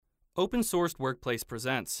Open Sourced Workplace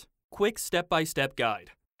presents Quick Step-by-Step Guide,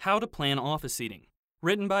 How to Plan Office Seating,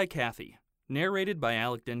 written by Kathy, narrated by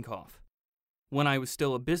Alec Dinkoff. When I was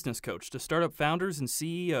still a business coach to startup founders and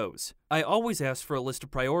CEOs, I always asked for a list of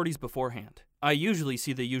priorities beforehand. I usually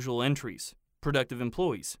see the usual entries: productive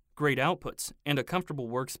employees, great outputs, and a comfortable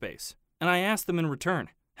workspace. And I asked them in return,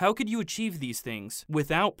 how could you achieve these things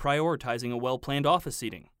without prioritizing a well-planned office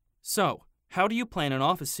seating? So, how do you plan an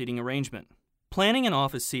office seating arrangement? Planning an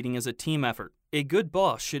office seating is a team effort. A good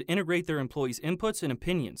boss should integrate their employees' inputs and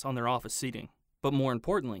opinions on their office seating. But more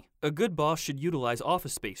importantly, a good boss should utilize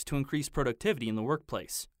office space to increase productivity in the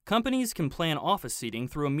workplace. Companies can plan office seating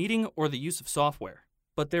through a meeting or the use of software.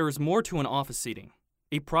 But there is more to an office seating.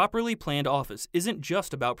 A properly planned office isn't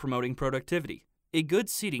just about promoting productivity. A good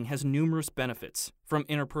seating has numerous benefits, from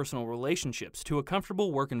interpersonal relationships to a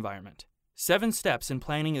comfortable work environment. 7 steps in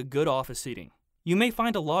planning a good office seating. You may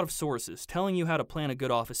find a lot of sources telling you how to plan a good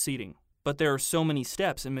office seating, but there are so many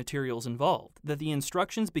steps and materials involved that the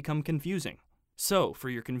instructions become confusing. So, for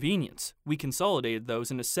your convenience, we consolidated those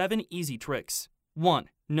into 7 easy tricks. 1.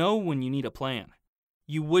 Know when you need a plan.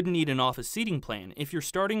 You wouldn't need an office seating plan if you're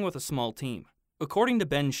starting with a small team. According to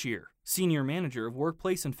Ben Shear, Senior Manager of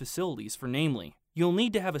Workplace and Facilities for Namely, you'll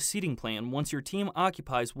need to have a seating plan once your team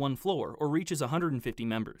occupies one floor or reaches 150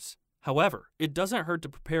 members. However, it doesn't hurt to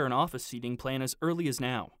prepare an office seating plan as early as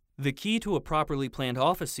now. The key to a properly planned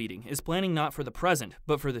office seating is planning not for the present,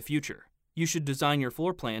 but for the future. You should design your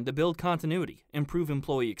floor plan to build continuity, improve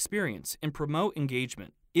employee experience, and promote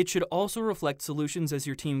engagement. It should also reflect solutions as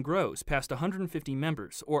your team grows past 150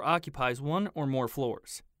 members or occupies one or more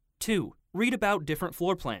floors. 2. Read about different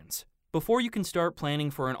floor plans. Before you can start planning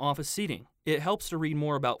for an office seating, it helps to read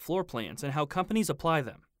more about floor plans and how companies apply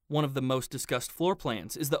them. One of the most discussed floor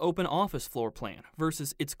plans is the open office floor plan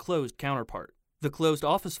versus its closed counterpart. The closed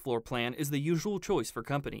office floor plan is the usual choice for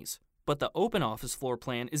companies, but the open office floor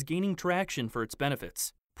plan is gaining traction for its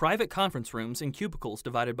benefits. Private conference rooms and cubicles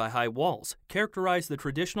divided by high walls characterize the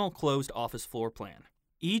traditional closed office floor plan.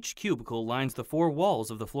 Each cubicle lines the 4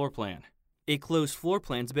 walls of the floor plan. A closed floor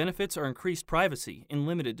plan's benefits are increased privacy and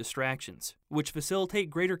limited distractions, which facilitate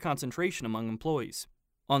greater concentration among employees.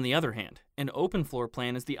 On the other hand, an open floor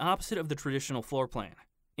plan is the opposite of the traditional floor plan.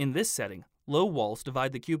 In this setting, low walls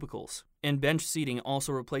divide the cubicles, and bench seating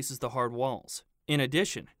also replaces the hard walls. In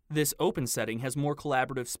addition, this open setting has more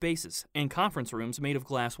collaborative spaces and conference rooms made of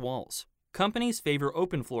glass walls. Companies favor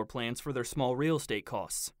open floor plans for their small real estate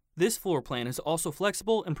costs. This floor plan is also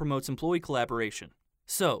flexible and promotes employee collaboration.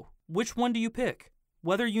 So, which one do you pick?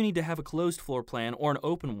 Whether you need to have a closed floor plan or an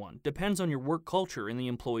open one depends on your work culture and the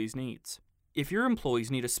employee's needs. If your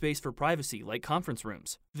employees need a space for privacy like conference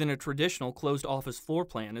rooms, then a traditional closed office floor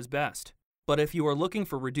plan is best. But if you are looking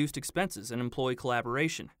for reduced expenses and employee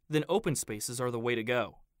collaboration, then open spaces are the way to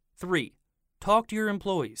go. 3. Talk to your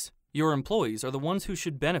employees. Your employees are the ones who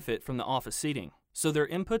should benefit from the office seating, so their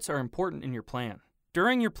inputs are important in your plan.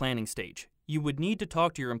 During your planning stage, you would need to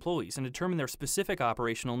talk to your employees and determine their specific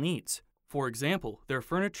operational needs. For example, their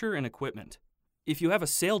furniture and equipment. If you have a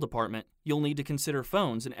sale department, you'll need to consider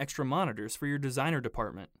phones and extra monitors for your designer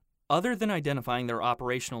department. Other than identifying their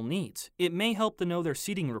operational needs, it may help to know their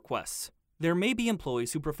seating requests. There may be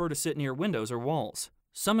employees who prefer to sit near windows or walls.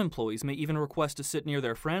 Some employees may even request to sit near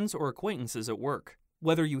their friends or acquaintances at work.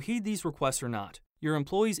 Whether you heed these requests or not, your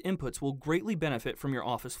employees' inputs will greatly benefit from your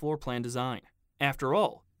office floor plan design. After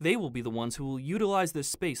all, they will be the ones who will utilize this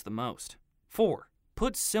space the most. 4.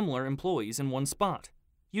 Put similar employees in one spot.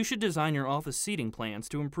 You should design your office seating plans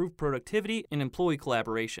to improve productivity and employee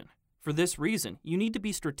collaboration. For this reason, you need to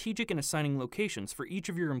be strategic in assigning locations for each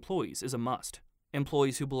of your employees is a must.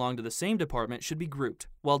 Employees who belong to the same department should be grouped,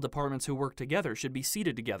 while departments who work together should be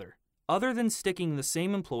seated together. Other than sticking the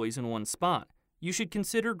same employees in one spot, you should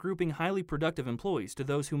consider grouping highly productive employees to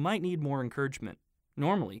those who might need more encouragement.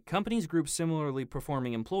 Normally, companies group similarly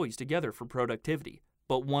performing employees together for productivity,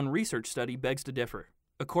 but one research study begs to differ.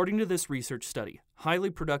 According to this research study,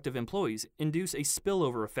 highly productive employees induce a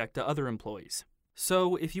spillover effect to other employees.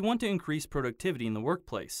 So, if you want to increase productivity in the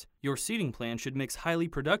workplace, your seating plan should mix highly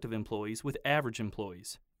productive employees with average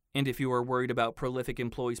employees. And if you are worried about prolific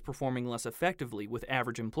employees performing less effectively with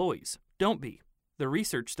average employees, don't be. The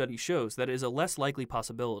research study shows that it is a less likely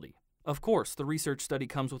possibility. Of course, the research study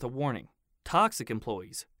comes with a warning. Toxic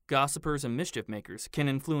employees, gossipers, and mischief makers can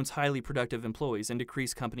influence highly productive employees and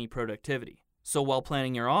decrease company productivity. So while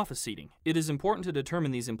planning your office seating, it is important to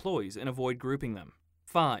determine these employees and avoid grouping them.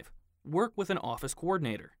 5. Work with an office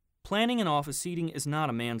coordinator. Planning an office seating is not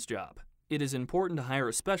a man's job. It is important to hire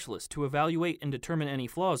a specialist to evaluate and determine any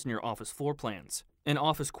flaws in your office floor plans. An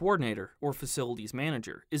office coordinator, or facilities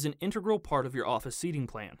manager, is an integral part of your office seating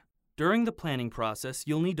plan. During the planning process,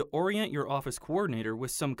 you'll need to orient your office coordinator with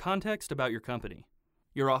some context about your company.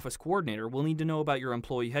 Your office coordinator will need to know about your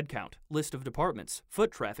employee headcount, list of departments, foot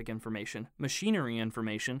traffic information, machinery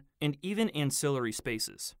information, and even ancillary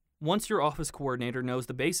spaces. Once your office coordinator knows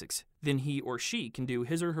the basics, then he or she can do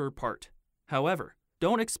his or her part. However,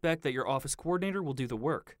 don't expect that your office coordinator will do the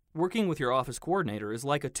work. Working with your office coordinator is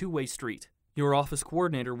like a two-way street. Your office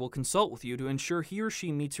coordinator will consult with you to ensure he or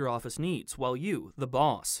she meets your office needs, while you, the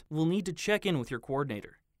boss, will need to check in with your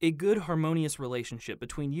coordinator. A good harmonious relationship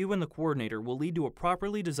between you and the coordinator will lead to a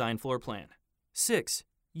properly designed floor plan. 6.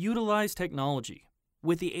 Utilize technology.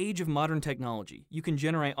 With the age of modern technology, you can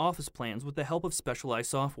generate office plans with the help of specialized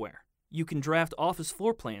software. You can draft office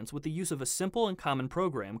floor plans with the use of a simple and common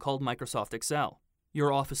program called Microsoft Excel.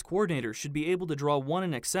 Your office coordinator should be able to draw one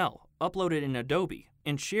in Excel, upload it in Adobe,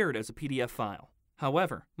 and share it as a PDF file.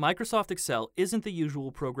 However, Microsoft Excel isn't the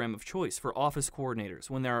usual program of choice for office coordinators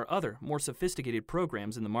when there are other, more sophisticated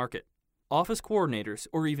programs in the market. Office coordinators,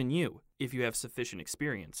 or even you, if you have sufficient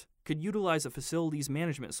experience, could utilize a facilities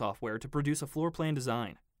management software to produce a floor plan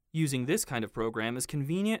design. Using this kind of program is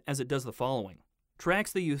convenient as it does the following: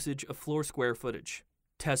 tracks the usage of floor square footage,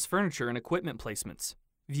 tests furniture and equipment placements,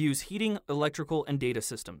 views heating, electrical, and data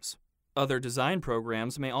systems. Other design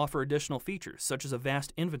programs may offer additional features, such as a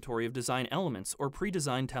vast inventory of design elements or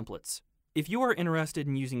pre-designed templates. If you are interested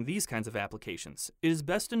in using these kinds of applications, it is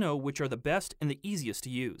best to know which are the best and the easiest to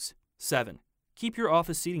use. 7. Keep your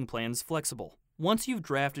office seating plans flexible. Once you've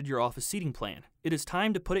drafted your office seating plan, it is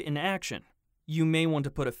time to put it in action. You may want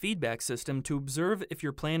to put a feedback system to observe if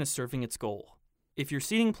your plan is serving its goal. If your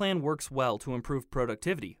seating plan works well to improve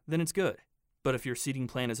productivity, then it's good. But if your seating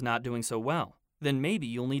plan is not doing so well, then maybe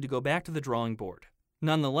you'll need to go back to the drawing board.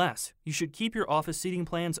 Nonetheless, you should keep your office seating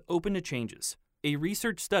plans open to changes. A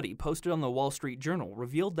research study posted on the Wall Street Journal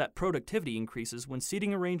revealed that productivity increases when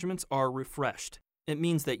seating arrangements are refreshed. It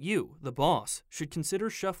means that you, the boss, should consider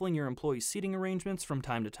shuffling your employees' seating arrangements from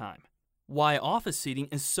time to time. Why office seating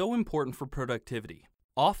is so important for productivity.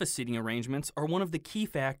 Office seating arrangements are one of the key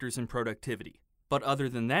factors in productivity. But other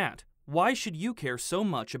than that, why should you care so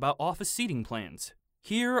much about office seating plans?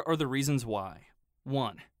 Here are the reasons why.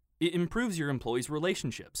 1. It improves your employees'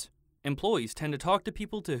 relationships. Employees tend to talk to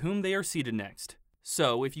people to whom they are seated next.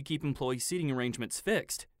 So, if you keep employee seating arrangements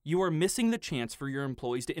fixed, you are missing the chance for your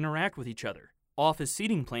employees to interact with each other. Office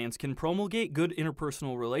seating plans can promulgate good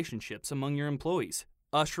interpersonal relationships among your employees,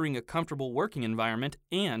 ushering a comfortable working environment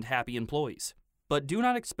and happy employees. But do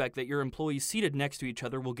not expect that your employees seated next to each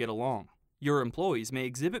other will get along. Your employees may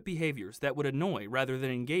exhibit behaviors that would annoy rather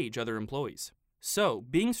than engage other employees. So,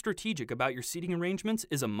 being strategic about your seating arrangements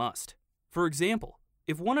is a must. For example,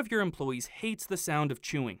 if one of your employees hates the sound of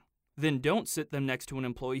chewing, then don't sit them next to an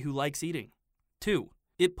employee who likes eating. 2.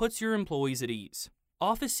 It puts your employees at ease.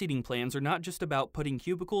 Office seating plans are not just about putting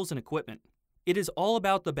cubicles and equipment. It is all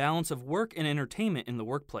about the balance of work and entertainment in the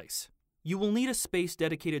workplace. You will need a space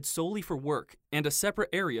dedicated solely for work and a separate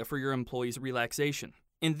area for your employees' relaxation.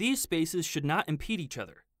 And these spaces should not impede each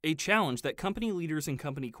other, a challenge that company leaders and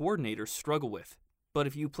company coordinators struggle with. But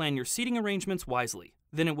if you plan your seating arrangements wisely,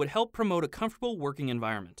 then it would help promote a comfortable working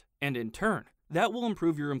environment, and in turn, that will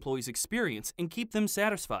improve your employees' experience and keep them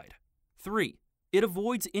satisfied. 3. It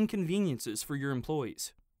avoids inconveniences for your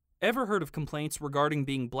employees. Ever heard of complaints regarding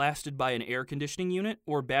being blasted by an air conditioning unit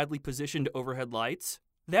or badly positioned overhead lights?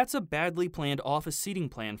 That's a badly planned office seating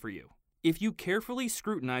plan for you. If you carefully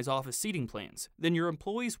scrutinize office seating plans, then your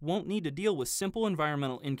employees won't need to deal with simple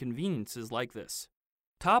environmental inconveniences like this.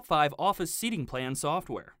 Top 5 Office Seating Plan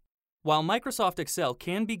Software. While Microsoft Excel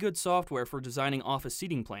can be good software for designing office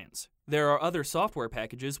seating plans, there are other software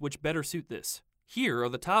packages which better suit this. Here are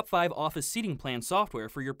the top 5 office seating plan software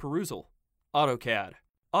for your perusal. AutoCAD.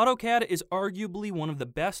 AutoCAD is arguably one of the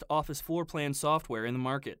best office floor plan software in the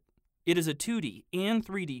market. It is a 2D and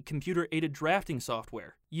 3D computer-aided drafting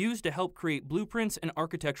software used to help create blueprints and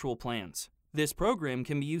architectural plans. This program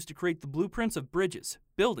can be used to create the blueprints of bridges,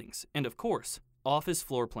 buildings, and of course, office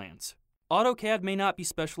floor plans. AutoCAD may not be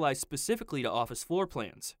specialized specifically to office floor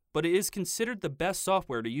plans, but it is considered the best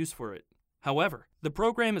software to use for it. However, the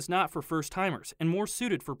program is not for first-timers and more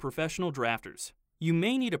suited for professional drafters. You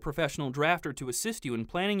may need a professional drafter to assist you in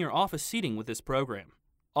planning your office seating with this program.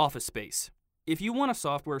 Office Space. If you want a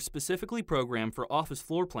software specifically programmed for office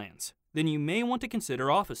floor plans, then you may want to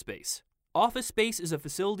consider Office Space. Office Space is a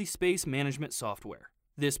facility space management software.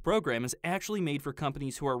 This program is actually made for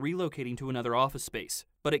companies who are relocating to another office space,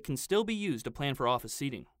 but it can still be used to plan for office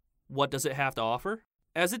seating. What does it have to offer?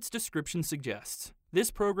 As its description suggests,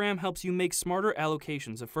 this program helps you make smarter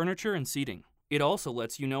allocations of furniture and seating. It also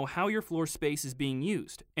lets you know how your floor space is being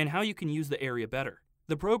used and how you can use the area better.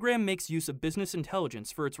 The program makes use of business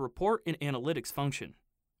intelligence for its report and analytics function.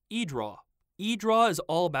 eDraw. eDraw is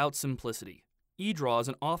all about simplicity. eDraw is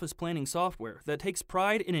an office planning software that takes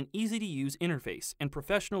pride in an easy-to-use interface and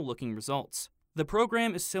professional-looking results. The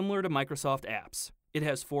program is similar to Microsoft Apps. It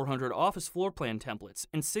has 400 office floor plan templates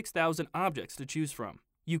and 6,000 objects to choose from.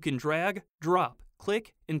 You can drag, drop,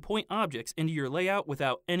 click, and point objects into your layout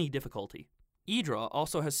without any difficulty. eDraw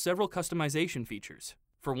also has several customization features.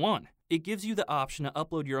 For one, it gives you the option to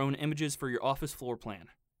upload your own images for your office floor plan.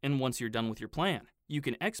 And once you're done with your plan, you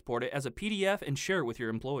can export it as a PDF and share it with your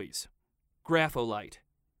employees. Grapholite.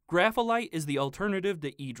 Grapholite is the alternative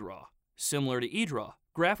to eDraw. Similar to eDraw,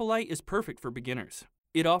 Grapholite is perfect for beginners.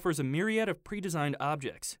 It offers a myriad of pre-designed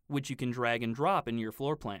objects, which you can drag and drop into your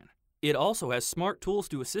floor plan. It also has smart tools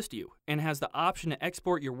to assist you and has the option to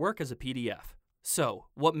export your work as a PDF. So,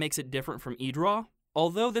 what makes it different from eDraw?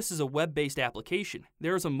 Although this is a web-based application,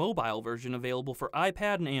 there is a mobile version available for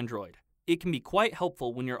iPad and Android. It can be quite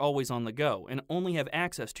helpful when you're always on the go and only have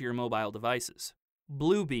access to your mobile devices.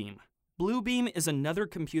 Bluebeam. Bluebeam is another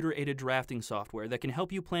computer-aided drafting software that can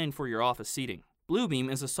help you plan for your office seating.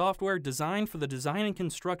 Bluebeam is a software designed for the design and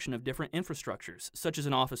construction of different infrastructures, such as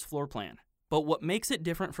an office floor plan. But what makes it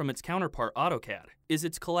different from its counterpart AutoCAD is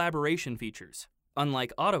its collaboration features.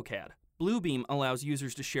 Unlike AutoCAD, Bluebeam allows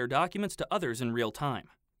users to share documents to others in real time.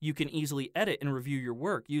 You can easily edit and review your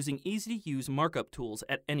work using easy-to-use markup tools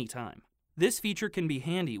at any time. This feature can be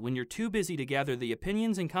handy when you're too busy to gather the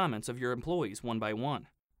opinions and comments of your employees one by one.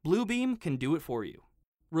 Bluebeam can do it for you.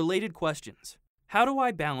 Related questions. How do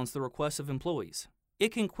I balance the requests of employees?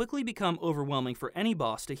 It can quickly become overwhelming for any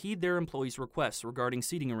boss to heed their employees' requests regarding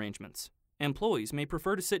seating arrangements. Employees may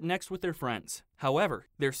prefer to sit next with their friends. However,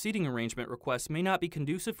 their seating arrangement requests may not be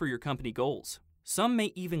conducive for your company goals. Some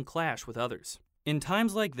may even clash with others. In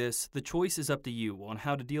times like this, the choice is up to you on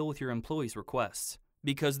how to deal with your employees' requests.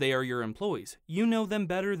 Because they are your employees, you know them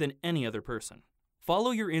better than any other person.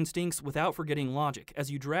 Follow your instincts without forgetting logic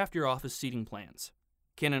as you draft your office seating plans.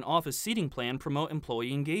 Can an office seating plan promote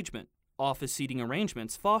employee engagement? Office seating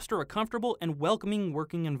arrangements foster a comfortable and welcoming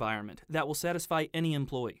working environment that will satisfy any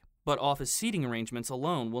employee. But office seating arrangements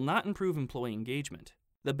alone will not improve employee engagement.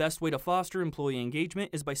 The best way to foster employee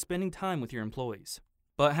engagement is by spending time with your employees.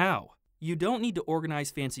 But how? You don't need to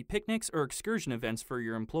organize fancy picnics or excursion events for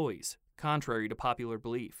your employees, contrary to popular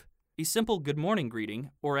belief. A simple good morning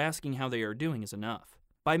greeting or asking how they are doing is enough.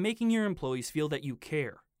 By making your employees feel that you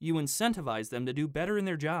care, you incentivize them to do better in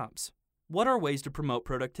their jobs. What are ways to promote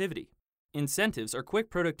productivity? Incentives are quick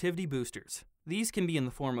productivity boosters. These can be in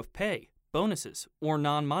the form of pay, bonuses, or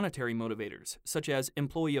non-monetary motivators, such as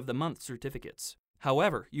Employee of the Month certificates.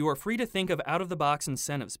 However, you are free to think of out-of-the-box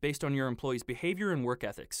incentives based on your employees' behavior and work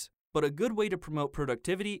ethics. But a good way to promote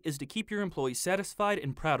productivity is to keep your employees satisfied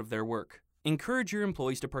and proud of their work. Encourage your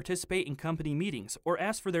employees to participate in company meetings or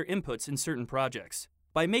ask for their inputs in certain projects.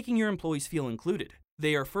 By making your employees feel included,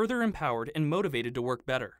 they are further empowered and motivated to work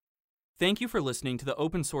better. Thank you for listening to the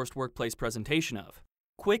Open Sourced Workplace presentation of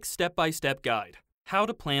Quick Step-by-Step Guide, How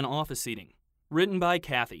to Plan Office Seating, written by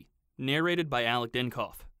Kathy, narrated by Alec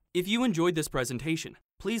Denkoff. If you enjoyed this presentation,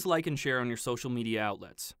 please like and share on your social media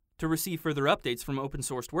outlets. To receive further updates from Open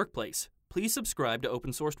Sourced Workplace, please subscribe to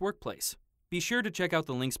Open Sourced Workplace. Be sure to check out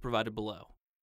the links provided below.